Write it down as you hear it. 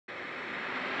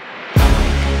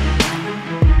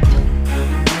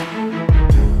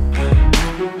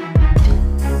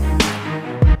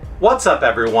What's up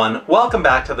everyone? Welcome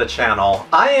back to the channel.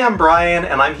 I am Brian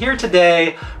and I'm here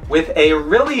today with a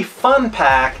really fun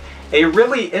pack, a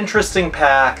really interesting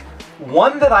pack,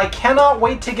 one that I cannot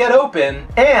wait to get open,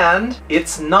 and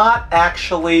it's not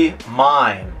actually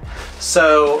mine.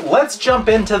 So let's jump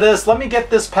into this. Let me get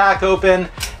this pack open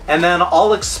and then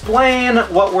I'll explain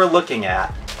what we're looking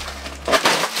at.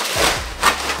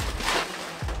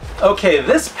 Okay,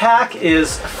 this pack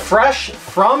is fresh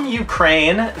from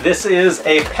Ukraine. This is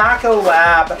a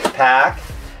Packolab pack,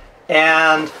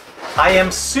 and I am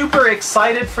super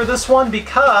excited for this one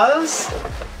because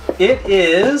it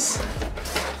is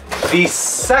the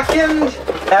second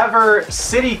ever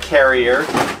city carrier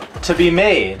to be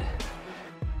made.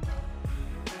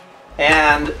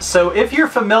 And so if you're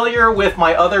familiar with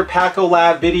my other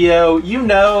Packolab video, you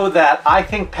know that I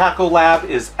think Packolab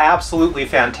is absolutely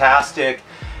fantastic.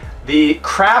 The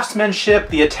craftsmanship,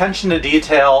 the attention to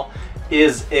detail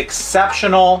is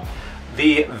exceptional.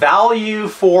 The value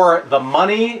for the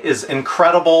money is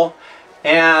incredible.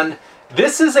 And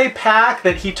this is a pack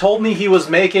that he told me he was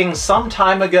making some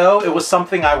time ago. It was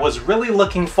something I was really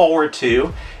looking forward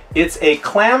to. It's a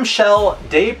clamshell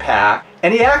Daypack.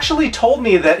 And he actually told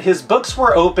me that his books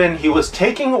were open, he was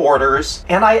taking orders,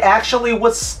 and I actually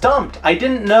was stumped. I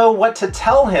didn't know what to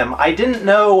tell him. I didn't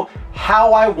know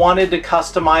how I wanted to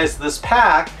customize this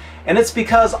pack, and it's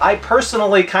because I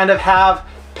personally kind of have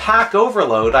pack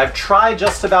overload. I've tried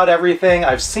just about everything.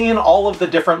 I've seen all of the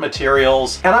different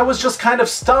materials, and I was just kind of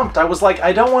stumped. I was like,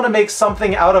 I don't want to make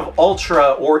something out of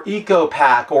Ultra or Eco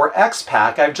Pack or X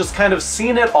Pack. I've just kind of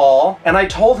seen it all, and I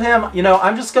told him, you know,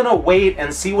 I'm just gonna wait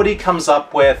and see what he comes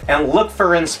up with and look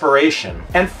for inspiration.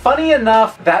 And funny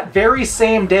enough, that very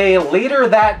same day, later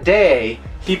that day,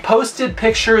 he posted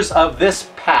pictures of this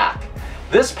pack.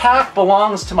 This pack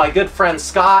belongs to my good friend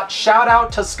Scott. Shout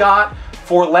out to Scott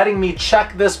for letting me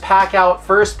check this pack out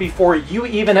first before you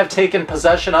even have taken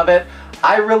possession of it.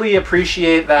 I really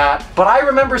appreciate that. But I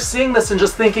remember seeing this and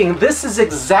just thinking, this is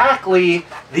exactly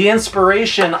the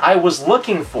inspiration I was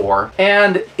looking for.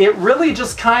 And it really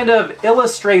just kind of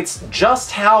illustrates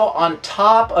just how on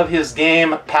top of his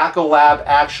game Packolab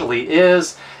actually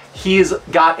is. He's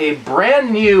got a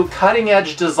brand new cutting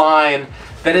edge design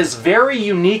that is very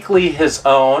uniquely his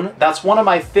own. That's one of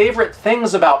my favorite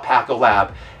things about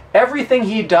Packolab. Everything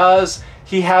he does,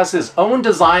 he has his own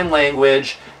design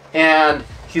language, and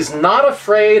he's not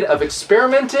afraid of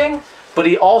experimenting, but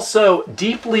he also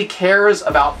deeply cares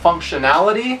about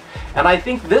functionality. And I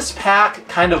think this pack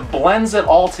kind of blends it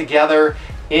all together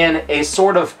in a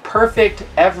sort of perfect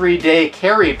everyday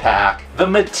carry pack. The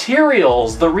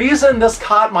materials, the reason this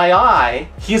caught my eye,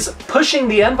 he's pushing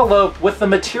the envelope with the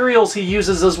materials he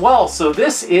uses as well. So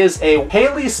this is a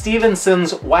Haley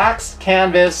Stevenson's waxed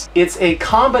canvas. It's a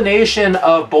combination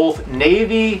of both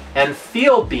navy and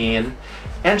field bean,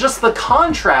 and just the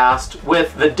contrast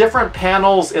with the different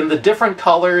panels in the different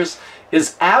colors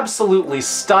is absolutely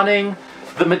stunning.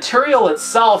 The material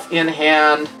itself in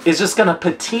hand is just gonna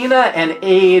patina and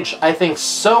age, I think,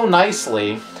 so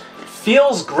nicely.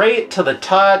 Feels great to the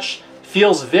touch,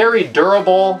 feels very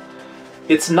durable.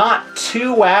 It's not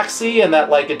too waxy and that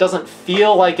like it doesn't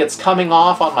feel like it's coming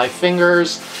off on my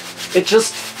fingers. It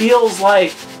just feels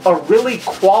like a really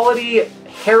quality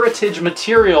heritage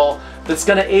material that's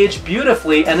gonna age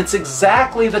beautifully, and it's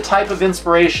exactly the type of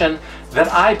inspiration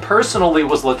that I personally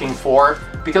was looking for,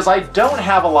 because I don't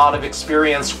have a lot of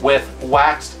experience with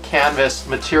waxed canvas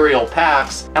material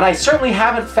packs, and I certainly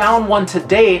haven't found one to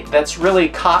date that's really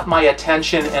caught my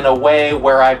attention in a way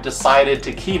where I've decided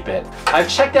to keep it. I've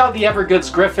checked out the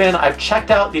Evergoods Griffin, I've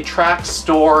checked out the Tract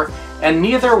store, and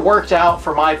neither worked out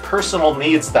for my personal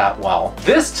needs that well.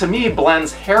 This to me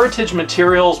blends heritage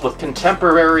materials with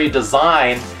contemporary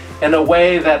design in a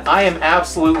way that I am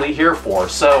absolutely here for.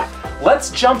 So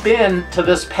let's jump into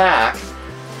this pack.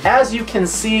 As you can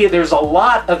see, there's a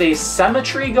lot of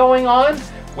asymmetry going on.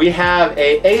 We have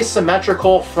an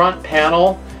asymmetrical front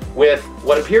panel with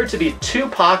what appear to be two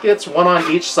pockets, one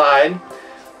on each side.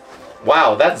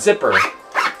 Wow, that zipper.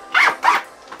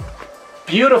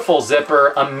 Beautiful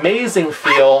zipper, amazing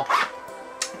feel,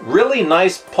 really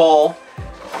nice pull.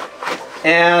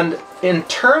 And in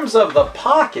terms of the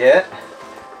pocket,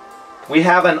 we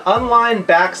have an unlined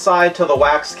backside to the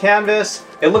wax canvas.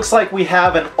 It looks like we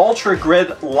have an Ultra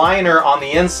Grid liner on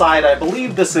the inside. I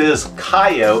believe this is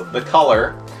Coyote, the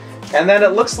color. And then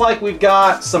it looks like we've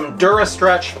got some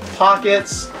Durastretch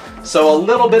pockets. So a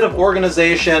little bit of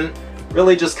organization,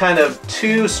 really just kind of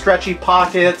two stretchy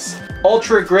pockets.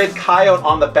 Ultra Grid Coyote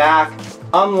on the back,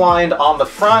 unlined on the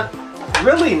front.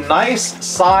 Really nice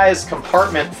size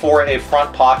compartment for a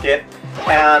front pocket.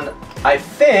 And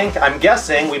I'm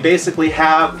guessing, we basically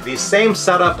have the same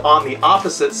setup on the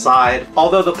opposite side,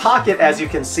 although the pocket, as you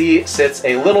can see, sits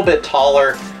a little bit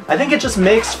taller. I think it just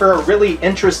makes for a really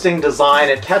interesting design.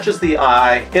 It catches the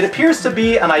eye. It appears to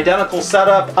be an identical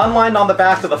setup, unlined on the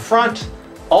back of the front,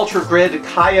 Ultra Grid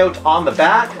Coyote on the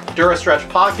back, Durastretch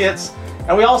pockets,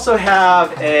 and we also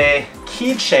have a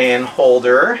keychain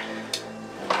holder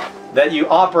that you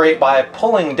operate by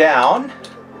pulling down.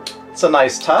 It's a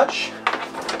nice touch.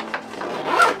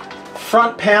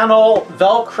 Front panel,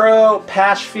 Velcro,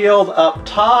 patch field up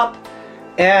top.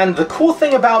 And the cool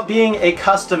thing about being a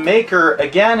custom maker,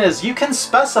 again, is you can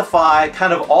specify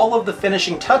kind of all of the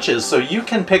finishing touches, so you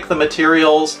can pick the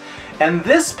materials. And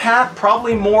this pack,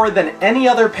 probably more than any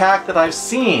other pack that I've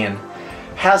seen,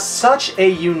 has such a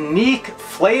unique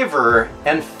flavor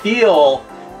and feel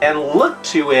and look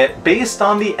to it based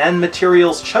on the end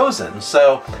materials chosen.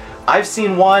 So I've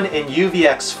seen one in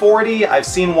UVX40, I've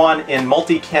seen one in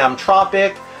Multicam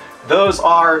Tropic. Those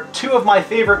are two of my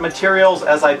favorite materials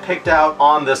as I picked out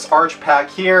on this arch pack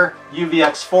here,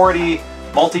 UVX40,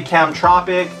 Multicam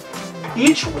Tropic.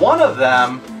 Each one of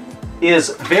them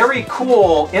is very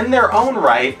cool in their own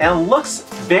right and looks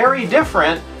very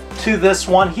different to this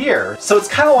one here. So it's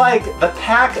kind of like the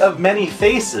pack of many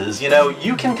faces. You know,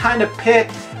 you can kind of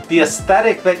pick the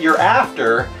aesthetic that you're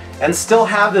after and still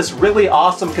have this really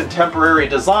awesome contemporary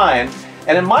design.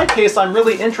 And in my case, I'm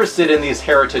really interested in these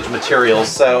heritage materials.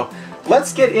 So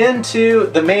let's get into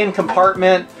the main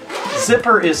compartment.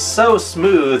 Zipper is so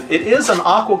smooth. It is an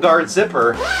AquaGuard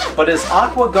zipper, but as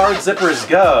AquaGuard zippers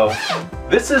go,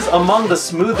 this is among the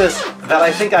smoothest that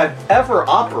I think I've ever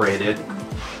operated.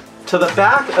 To the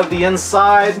back of the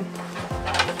inside,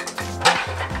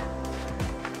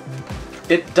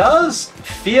 it does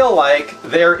feel like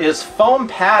there is foam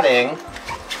padding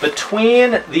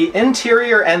between the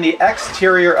interior and the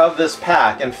exterior of this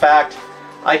pack. In fact,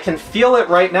 I can feel it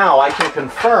right now. I can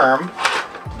confirm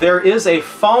there is a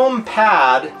foam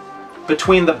pad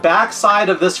between the back side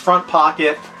of this front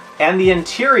pocket and the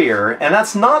interior, and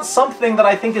that's not something that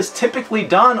I think is typically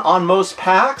done on most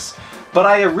packs, but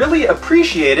I really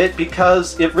appreciate it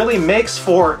because it really makes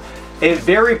for a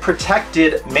very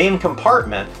protected main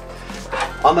compartment.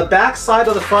 On the back side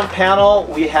of the front panel,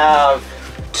 we have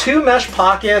two mesh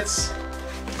pockets,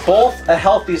 both a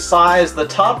healthy size. The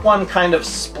top one kind of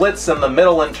splits in the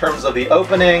middle in terms of the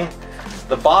opening.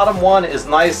 The bottom one is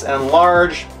nice and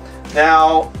large.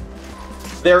 Now,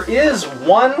 there is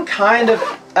one kind of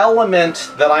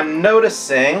element that I'm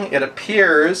noticing, it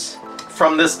appears,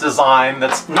 from this design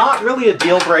that's not really a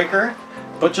deal breaker,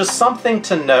 but just something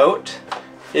to note,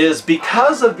 is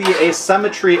because of the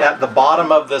asymmetry at the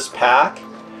bottom of this pack,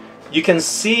 you can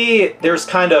see there's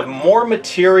kind of more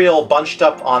material bunched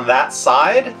up on that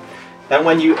side, and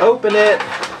when you open it,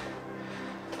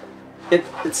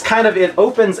 it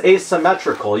opens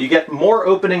asymmetrical. You get more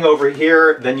opening over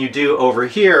here than you do over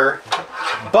here,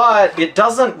 but it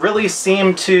doesn't really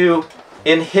seem to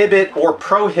inhibit or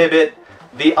prohibit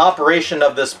the operation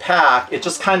of this pack. It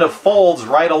just kind of folds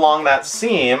right along that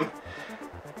seam.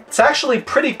 It's actually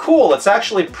pretty cool. It's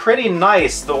actually pretty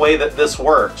nice the way that this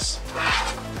works.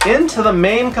 Into the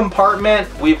main compartment,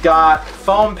 we've got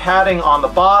foam padding on the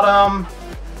bottom.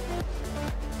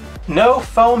 No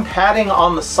foam padding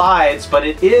on the sides, but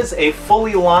it is a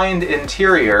fully lined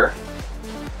interior.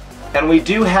 And we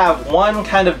do have one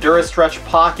kind of Durastretch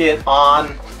pocket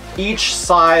on each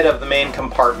side of the main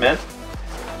compartment.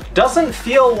 Doesn't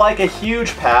feel like a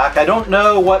huge pack. I don't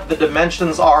know what the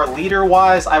dimensions are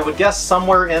liter-wise. I would guess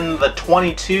somewhere in the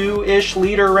 22-ish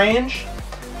liter range.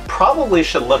 Probably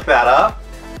should look that up.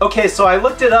 Okay, so I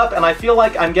looked it up and I feel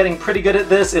like I'm getting pretty good at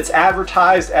this. It's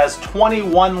advertised as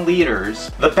 21 liters.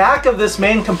 The back of this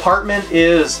main compartment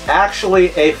is actually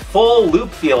a full loop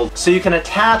field, so you can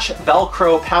attach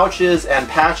Velcro pouches and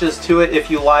patches to it if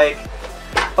you like.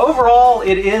 Overall,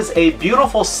 it is a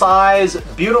beautiful size,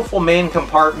 beautiful main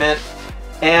compartment,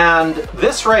 and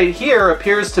this right here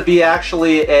appears to be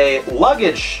actually a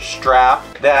luggage strap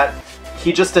that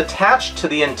he just attached to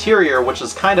the interior, which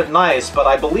is kind of nice, but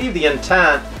I believe the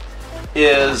intent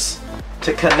is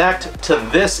to connect to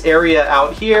this area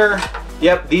out here.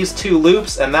 Yep, these two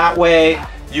loops, and that way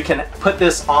you can put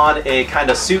this on a kind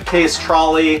of suitcase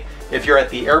trolley if you're at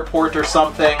the airport or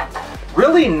something.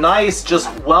 Really nice, just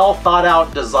well thought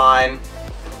out design.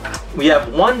 We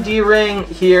have one D-ring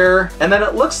here, and then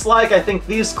it looks like, I think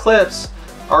these clips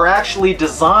are actually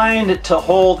designed to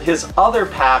hold his other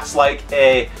packs, like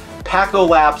a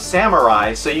Packolab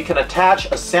Samurai, so you can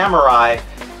attach a Samurai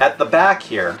at the back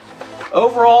here.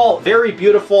 Overall, very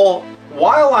beautiful.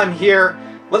 While I'm here,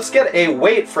 let's get a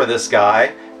weight for this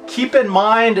guy. Keep in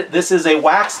mind, this is a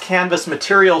wax canvas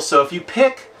material, so if you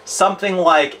pick something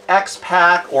like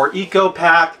X-Pack or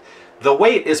Eco-Pack, the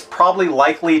weight is probably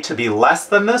likely to be less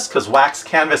than this because wax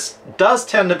canvas does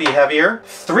tend to be heavier.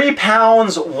 3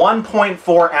 pounds,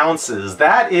 1.4 ounces.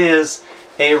 That is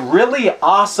a really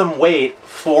awesome weight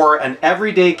for an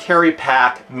everyday carry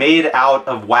pack made out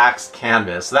of waxed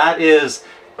canvas. That is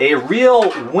a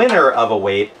real winner of a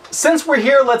weight. Since we're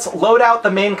here, let's load out the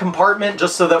main compartment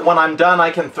just so that when I'm done I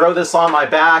can throw this on my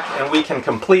back and we can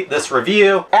complete this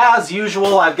review. As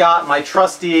usual, I've got my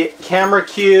trusty camera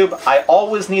cube. I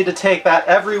always need to take that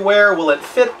everywhere. Will it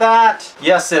fit that?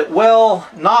 Yes, it will.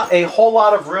 Not a whole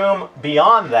lot of room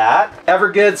beyond that.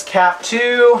 Evergood's cap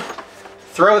 2.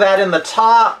 Throw that in the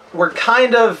top. We're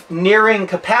kind of nearing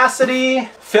capacity.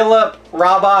 Philip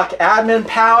Rabach admin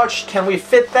pouch. Can we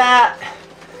fit that?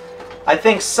 I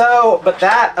think so, but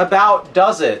that about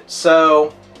does it.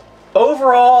 So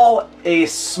overall, a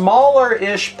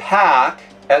smaller-ish pack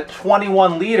at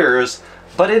 21 liters,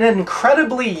 but an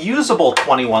incredibly usable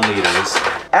 21 liters.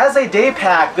 As a day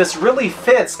pack, this really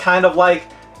fits kind of like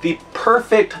the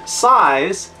perfect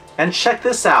size. And check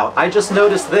this out. I just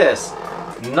noticed this.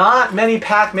 Not many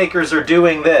pack makers are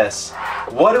doing this.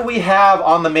 What do we have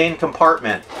on the main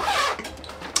compartment?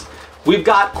 We've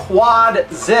got quad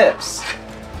zips.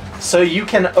 So you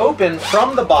can open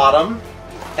from the bottom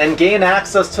and gain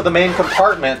access to the main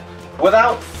compartment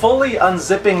without fully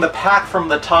unzipping the pack from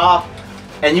the top.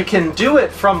 And you can do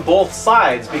it from both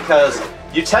sides because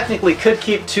you technically could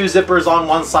keep 2 zippers on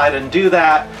one side and do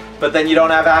that, but then you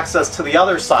don't have access to the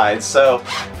other side. So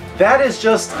that is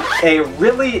just a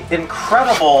really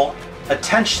incredible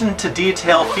attention to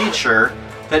detail feature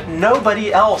that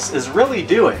nobody else is really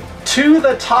doing. To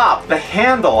the top, the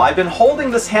handle. I've been holding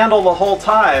this handle the whole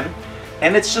time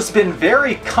and it's just been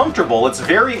very comfortable. It's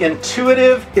very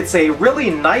intuitive. It's a really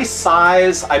nice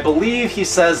size. I believe he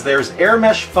says there's air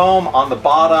mesh foam on the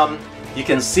bottom. You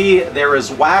can see there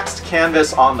is waxed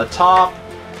canvas on the top.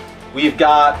 We've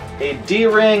got a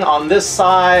D-ring on this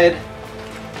side,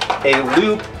 a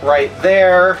loop right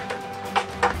there,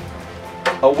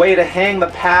 a way to hang the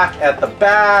pack at the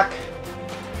back.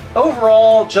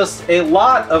 Overall, just a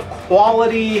lot of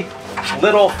quality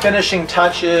little finishing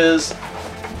touches.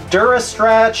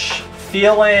 Durastretch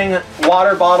feeling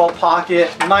water bottle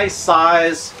pocket, nice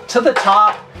size. To the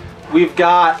top, we've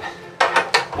got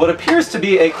what appears to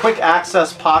be a quick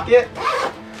access pocket.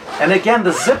 And again,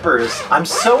 the zippers. I'm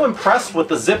so impressed with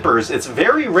the zippers. It's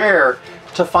very rare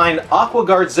to find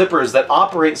AquaGuard zippers that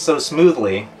operate so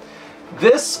smoothly.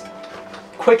 This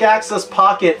quick access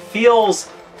pocket feels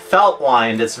felt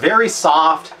lined. It's very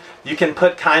soft. You can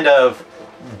put kind of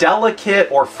delicate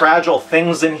or fragile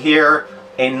things in here,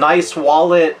 a nice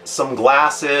wallet, some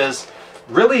glasses.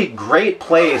 Really great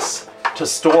place to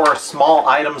store small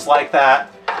items like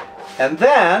that. And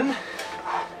then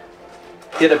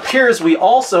it appears we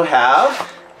also have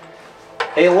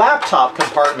a laptop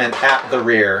compartment at the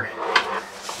rear.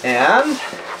 And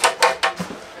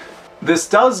this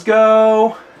does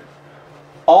go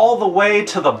all the way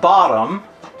to the bottom.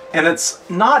 And it's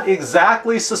not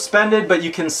exactly suspended, but you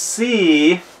can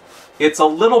see it's a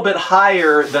little bit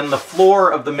higher than the floor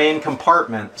of the main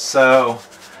compartment. So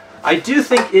I do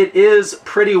think it is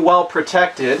pretty well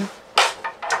protected.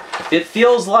 It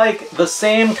feels like the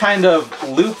same kind of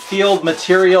loop field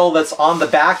material that's on the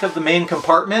back of the main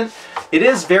compartment. It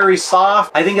is very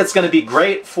soft. I think it's going to be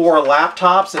great for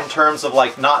laptops in terms of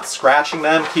like not scratching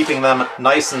them, keeping them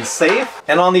nice and safe.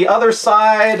 And on the other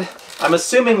side, I'm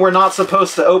assuming we're not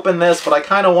supposed to open this, but I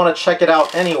kind of want to check it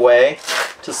out anyway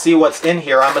to see what's in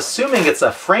here. I'm assuming it's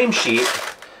a frame sheet,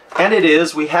 and it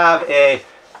is. We have a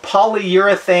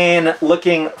polyurethane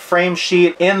looking frame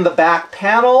sheet in the back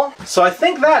panel. So I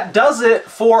think that does it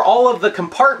for all of the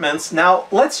compartments. Now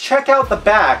let's check out the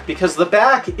back, because the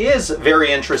back is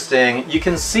very interesting. You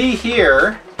can see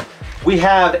here we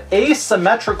have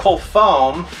asymmetrical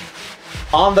foam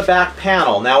on the back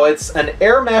panel. Now it's an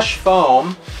air mesh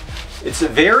foam. It's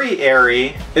very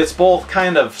airy. It's both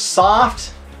kind of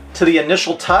soft to the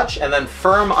initial touch and then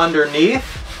firm underneath.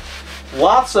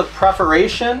 Lots of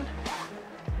perforation.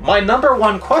 My number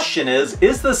one question is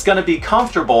this going to be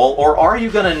comfortable, or are you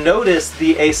going to notice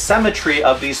the asymmetry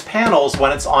of these panels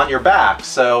when it's on your back?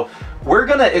 So we're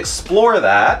going to explore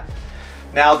that.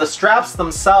 Now the straps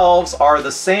themselves are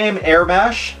the same air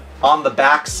mesh on the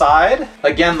back side.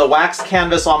 Again, the wax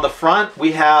canvas on the front.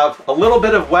 We have a little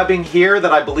bit of webbing here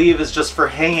that I believe is just for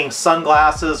hanging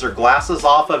sunglasses or glasses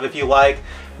off of, if you like,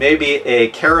 maybe a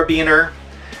carabiner.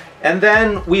 And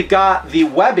then we've got the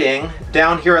webbing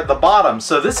down here at the bottom.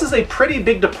 So this is a pretty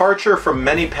big departure from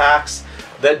many packs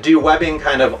that do webbing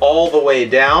kind of all the way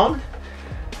down.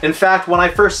 In fact, when I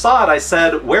first saw it, I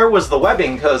said, where was the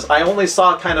webbing? Because I only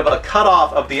saw kind of a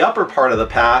cutoff of the upper part of the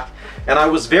pack, and I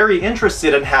was very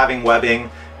interested in having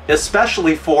webbing,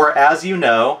 especially for, as you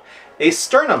know, a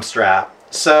sternum strap.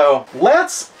 So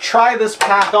let's try this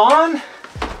pack on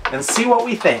and see what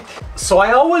we think. So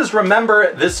I always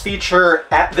remember this feature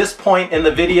at this point in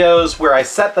the videos where I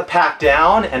set the pack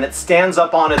down and it stands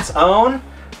up on its own.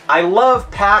 I love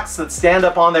packs that stand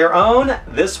up on their own.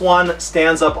 This one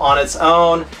stands up on its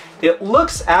own. It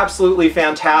looks absolutely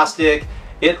fantastic.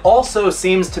 It also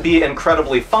seems to be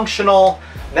incredibly functional.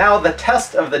 Now the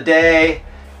test of the day,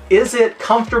 is it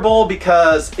comfortable?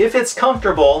 Because if it's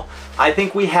comfortable, I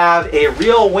think we have a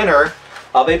real winner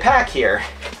of a pack here.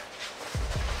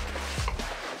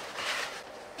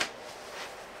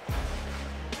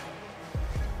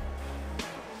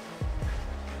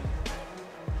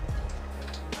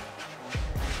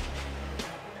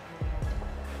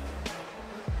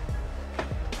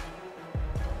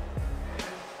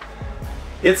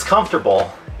 It's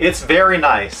comfortable. It's very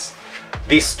nice.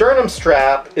 The sternum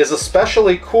strap is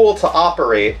especially cool to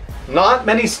operate. Not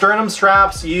many sternum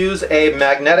straps use a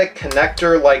magnetic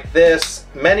connector like this.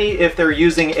 Many, if they're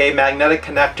using a magnetic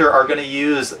connector, are going to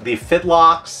use the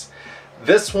fidlocks.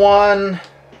 This one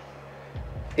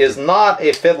is not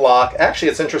a fidlock.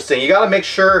 Actually, it's interesting. You got to make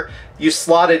sure you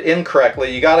slot it in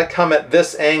correctly. You got to come at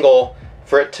this angle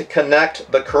for it to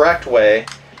connect the correct way.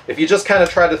 If you just kind of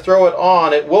try to throw it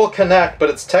on, it will connect,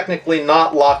 but it's technically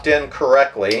not locked in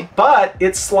correctly. But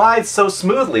it slides so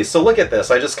smoothly. So look at this.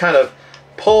 I just kind of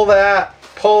pull that,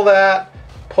 pull that,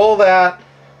 pull that.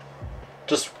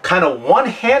 Just kind of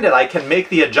one-handed, I can make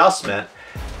the adjustment.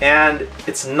 And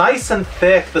it's nice and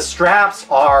thick. The straps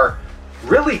are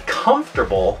really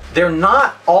comfortable. They're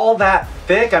not all that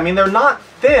thick. I mean, they're not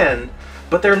thin,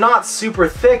 but they're not super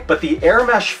thick. But the air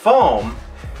mesh foam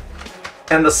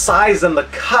and the size and the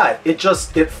cut,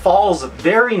 it falls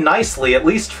very nicely, at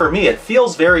least for me. It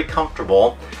feels very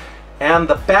comfortable. And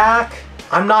the back,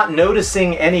 I'm not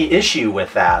noticing any issue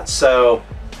with that. So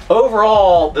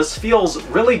overall, this feels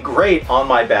really great on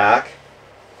my back.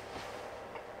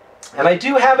 And I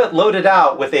do have it loaded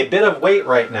out with a bit of weight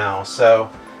right now.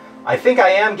 So I think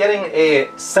I am getting a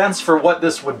sense for what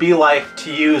this would be like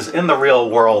to use in the real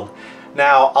world.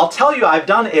 Now, I'll tell you, I've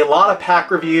done a lot of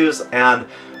pack reviews, and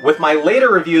with my later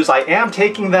reviews, I am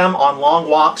taking them on long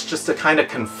walks just to kind of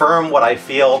confirm what I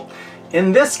feel.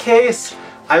 In this case,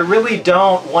 I really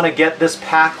don't want to get this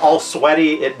pack all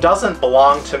sweaty. It doesn't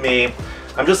belong to me.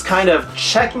 I'm just kind of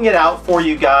checking it out for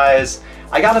you guys.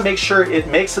 I got to make sure it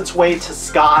makes its way to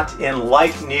Scott in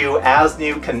like new, as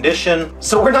new condition.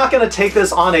 So we're not going to take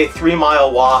this on a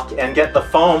 3-mile walk and get the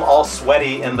foam all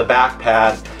sweaty in the back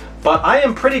pad. But I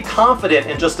am pretty confident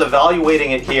in just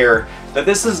evaluating it here that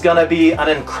this is going to be an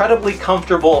incredibly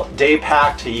comfortable day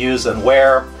pack to use and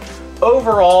wear.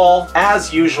 Overall,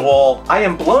 as usual, I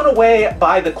am blown away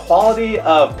by the quality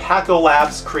of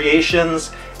Packolab's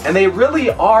creations, and they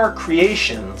really are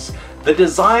creations. The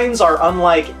designs are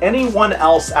unlike anyone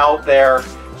else out there.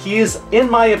 He's, in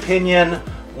my opinion,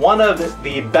 one of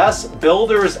the best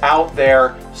builders out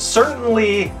there,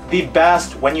 certainly the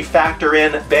best when you factor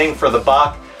in bang for the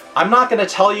buck. I'm not going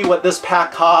to tell you what this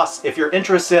pack costs. If you're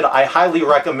interested, I highly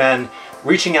recommend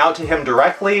reaching out to him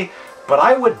directly, but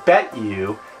I would bet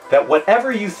you that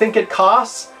whatever you think it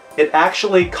costs, it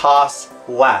actually costs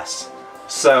less.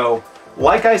 So,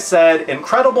 like I said,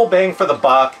 incredible bang for the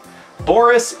buck.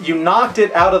 Boris, you knocked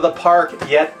it out of the park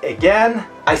yet again.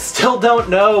 I still don't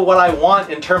know what I want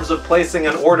in terms of placing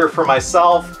an order for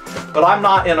myself, but I'm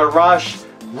not in a rush.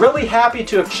 Really happy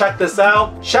to have checked this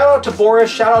out. Shout out to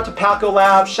Boris, shout out to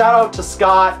Packolab, shout out to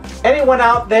Scott. Anyone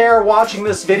out there watching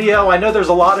this video, I know there's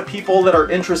a lot of people that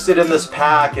are interested in this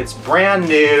pack. It's brand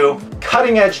new,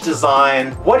 cutting edge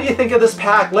design. What do you think of this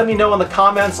pack? Let me know in the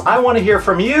comments. I want to hear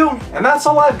from you. And that's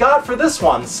all I've got for this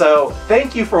one. So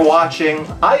thank you for watching.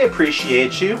 I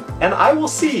appreciate you, and I will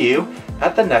see you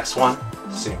at the next one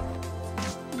soon.